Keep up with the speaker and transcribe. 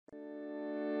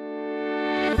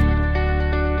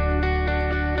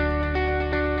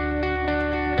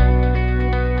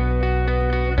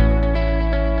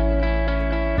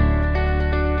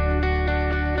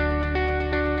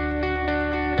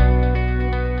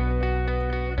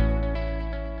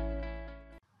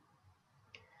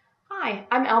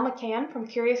I'm Elle McCann from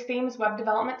Curious Themes Web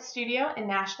Development Studio in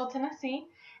Nashville, Tennessee,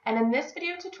 and in this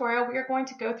video tutorial we are going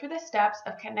to go through the steps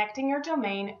of connecting your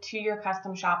domain to your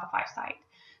custom Shopify site.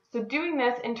 So doing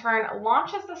this in turn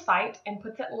launches the site and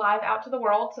puts it live out to the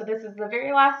world, so this is the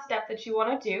very last step that you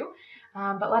want to do,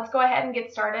 but let's go ahead and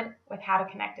get started with how to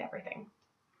connect everything.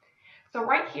 So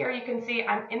right here you can see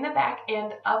I'm in the back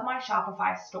end of my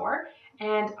Shopify store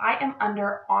and I am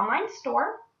under Online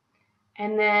Store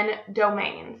and then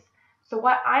Domains. So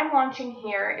what I'm launching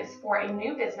here is for a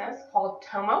new business called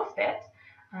TomoFit.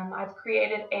 I've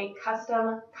created a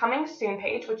custom coming soon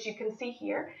page, which you can see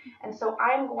here. And so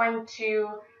I'm going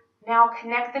to now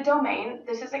connect the domain.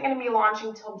 This isn't going to be launching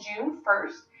until June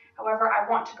 1st. However, I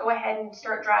want to go ahead and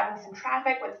start driving some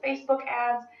traffic with Facebook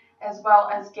ads, as well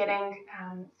as getting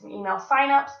some email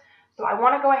signups. So I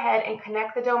want to go ahead and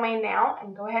connect the domain now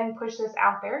and go ahead and push this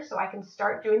out there so I can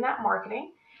start doing that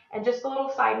marketing. And just a little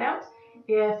side note,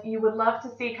 if you would love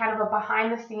to see kind of a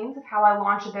behind the scenes of how I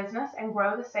launch a business and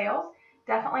grow the sales,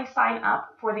 definitely sign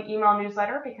up for the email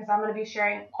newsletter because I'm going to be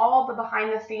sharing all the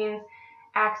behind the scenes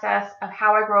access of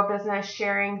how I grow a business,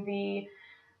 sharing the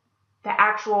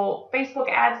actual Facebook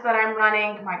ads that I'm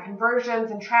running, my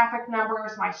conversions and traffic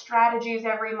numbers, my strategies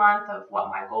every month of what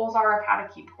my goals are of how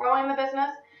to keep growing the business.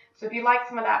 So if you'd like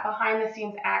some of that behind the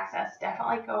scenes access,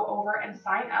 definitely go over and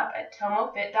sign up at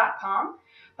tomofit.com.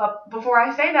 But before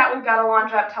I say that, we've got to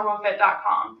launch up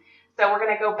tomofit.com. So we're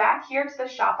going to go back here to the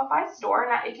Shopify store.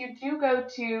 Now, if you do go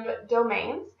to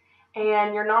domains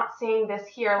and you're not seeing this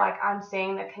here like I'm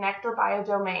seeing the connector by a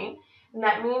domain, and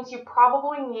that means you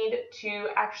probably need to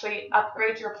actually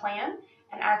upgrade your plan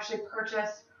and actually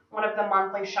purchase one of the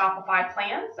monthly Shopify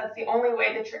plans. That's the only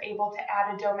way that you're able to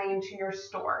add a domain to your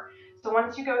store. So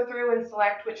once you go through and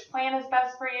select which plan is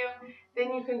best for you,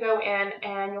 then you can go in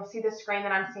and you'll see the screen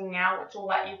that I'm seeing now, which will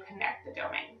let you connect the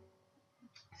domain.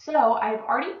 So I've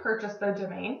already purchased the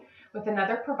domain with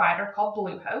another provider called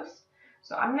Bluehost.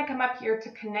 So I'm going to come up here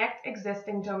to connect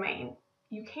existing domain.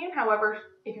 You can, however,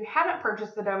 if you haven't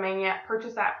purchased the domain yet,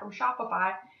 purchase that from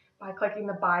Shopify by clicking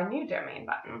the Buy New Domain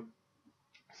button.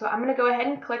 So I'm going to go ahead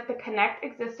and click the Connect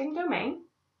Existing Domain.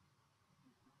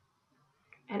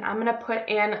 And I'm going to put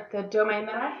in the domain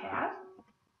that I have,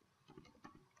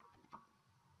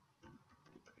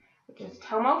 which is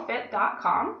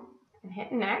tomofit.com, and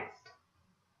hit Next.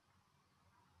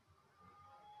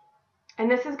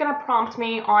 And this is going to prompt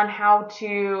me on how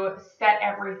to set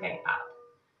everything up.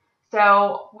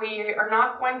 So we are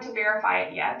not going to verify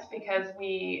it yet because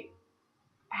we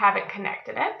haven't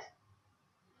connected it.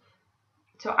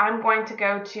 So I'm going to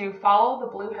go to follow the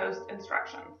Bluehost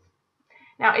instructions.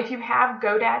 Now, if you have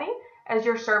GoDaddy as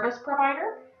your service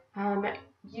provider,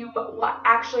 you will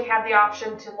actually have the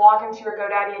option to log into your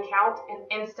GoDaddy account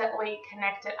and instantly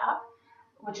connect it up,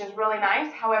 which is really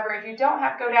nice. However, if you don't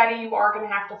have GoDaddy, you are going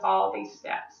to have to follow these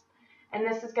steps. And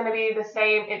this is going to be the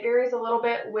same. It varies a little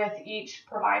bit with each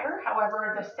provider.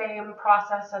 However, the same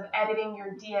process of editing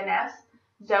your DNS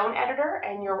Zone Editor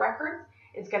and your records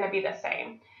is going to be the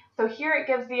same. So here it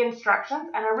gives the instructions,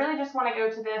 and I really just want to go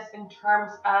to this in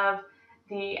terms of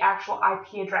the actual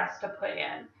IP address to put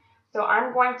in. So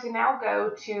I'm going to now go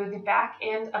to the back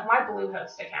end of my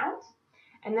Bluehost account,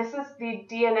 and this is the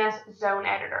DNS Zone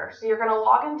Editor. So you're going to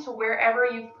log into wherever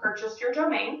you've purchased your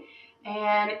domain,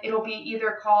 and it'll be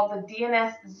either called the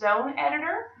DNS Zone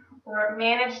Editor or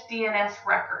Manage DNS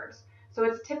Records. So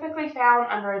it's typically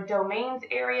found under a domains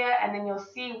area, and then you'll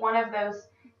see one of those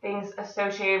things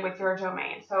associated with your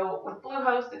domain. So with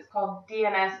Bluehost, it's called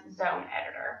DNS Zone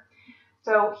Editor.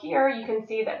 So here you can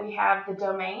see that we have the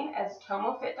domain as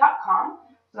tomofit.com.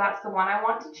 So that's the one I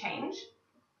want to change.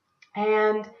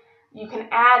 And you can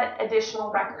add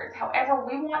additional records. However,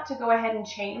 we want to go ahead and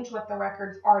change what the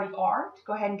records already are to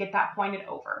go ahead and get that pointed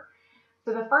over.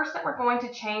 So the first that we're going to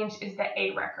change is the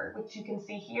A record, which you can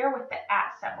see here with the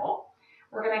 @ symbol.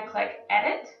 We're going to click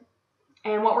Edit.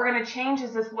 And what we're going to change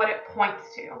is what it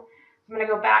points to. I'm going to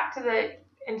go back to the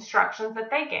instructions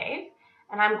that they gave.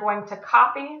 And I'm going to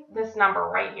copy this number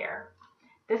right here.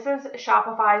 This is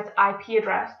Shopify's IP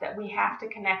address that we have to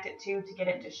connect it to get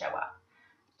it to show up.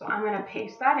 So I'm going to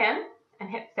paste that in and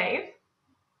hit Save.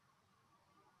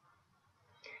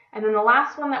 And then the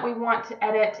last one that we want to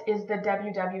edit is the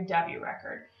www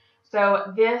record.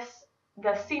 So the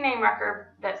CNAME record,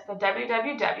 that's the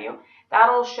www,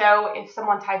 that'll show if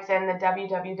someone types in the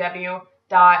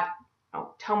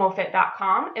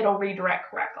www.tomofit.com, it'll redirect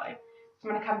correctly. So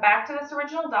I'm going to come back to this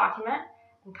original document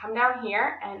and come down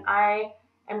here, and I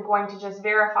am going to just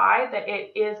verify that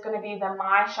it is going to be the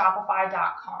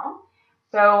myshopify.com.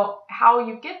 So how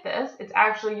you get this, it's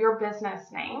actually your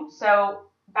business name.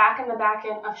 So back in the back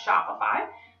end of Shopify,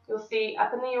 you'll see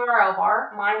up in the URL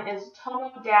bar, mine is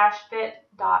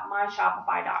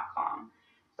tomo-fit.myshopify.com.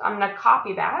 So I'm going to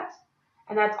copy that.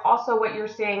 And that's also what you're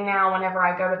seeing now whenever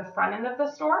I go to the front end of the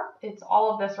store. It's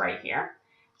all of this right here.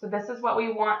 So this is what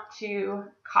we want to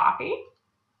copy.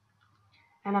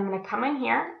 And I'm going to come in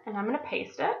here and I'm going to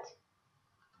paste it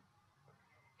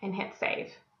and hit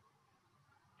save.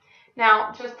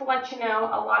 Now, just to let you know,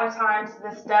 a lot of times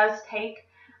this does take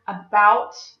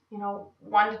about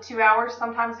 1 to 2 hours.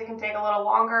 Sometimes it can take a little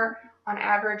longer. On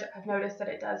average, I've noticed that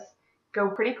it does go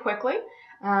pretty quickly.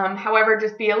 However,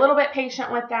 just be a little bit patient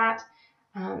with that.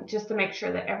 Just to make sure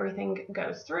that everything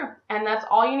goes through. And that's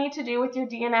all you need to do with your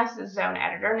DNS Zone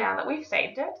Editor now that we've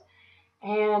saved it.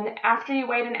 And after you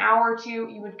wait an hour or two,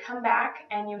 you would come back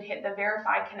and you would hit the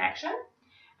Verify Connection.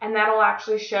 And that'll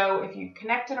actually show if you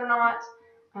connected or not.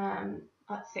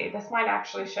 Let's see, this might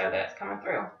actually show that it's coming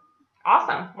through.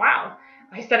 Awesome, wow.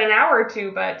 I said an hour or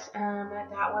two, but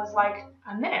that was like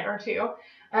a minute or two.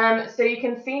 So you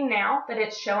can see now that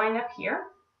it's showing up here.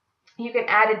 You can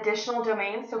add additional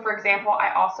domains. So for example,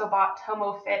 I also bought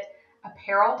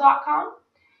tomofitapparel.com.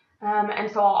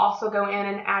 And so I'll also go in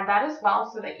and add that as well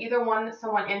so that either one that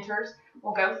someone enters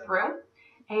will go through.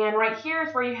 And right here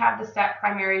is where you have the set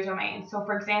primary domain. So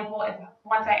for example, if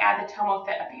once I add the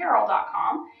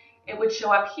tomofitapparel.com, it would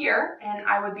show up here and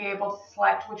I would be able to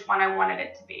select which one I wanted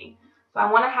it to be. So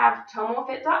I want to have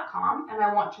tomofit.com and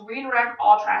I want to redirect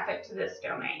all traffic to this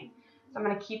domain. So I'm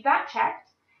going to keep that checked.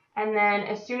 And then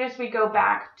as soon as we go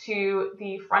back to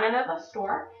the front end of the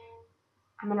store,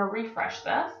 I'm going to refresh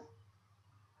this.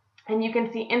 And you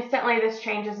can see instantly this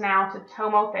changes now to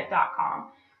tomofit.com.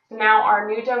 So now our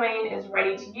new domain is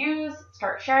ready to use,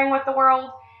 start sharing with the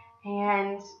world.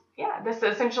 And yeah, this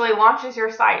essentially launches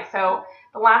your site. So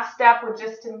the last step would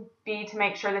just be to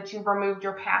make sure that you've removed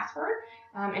your password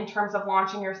in terms of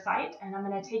launching your site. And I'm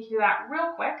going to take you through that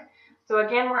real quick. So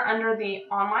again, we're under the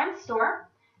online store.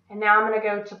 And now I'm going to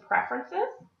go to Preferences,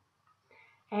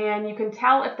 and you can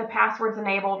tell if the password's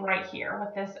enabled right here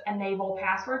with this Enable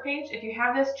Password page. If you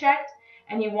have this checked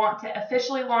and you want to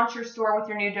officially launch your store with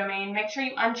your new domain, make sure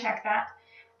you uncheck that,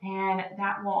 and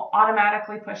that will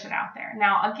automatically push it out there.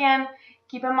 Now, again,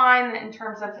 keep in mind that in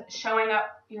terms of showing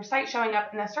up, your site showing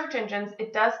up in the search engines,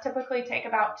 it does typically take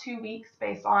about 2 weeks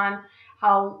based on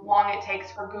how long it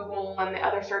takes for Google and the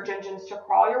other search engines to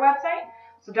crawl your website.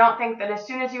 So don't think that as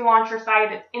soon as you launch your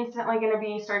site, it's instantly going to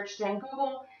be searched in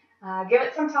Google. Give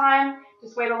it some time.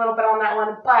 Just wait a little bit on that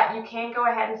one. But you can go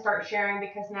ahead and start sharing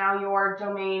because now your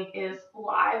domain is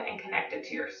live and connected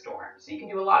to your store. So you can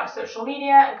do a lot of social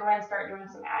media and go ahead and start doing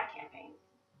some ad campaigns.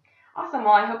 Awesome.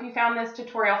 Well, I hope you found this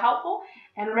tutorial helpful.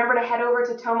 And remember to head over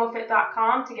to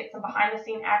tomofit.com to get some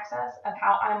behind-the-scenes access of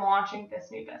how I'm launching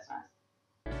this new business.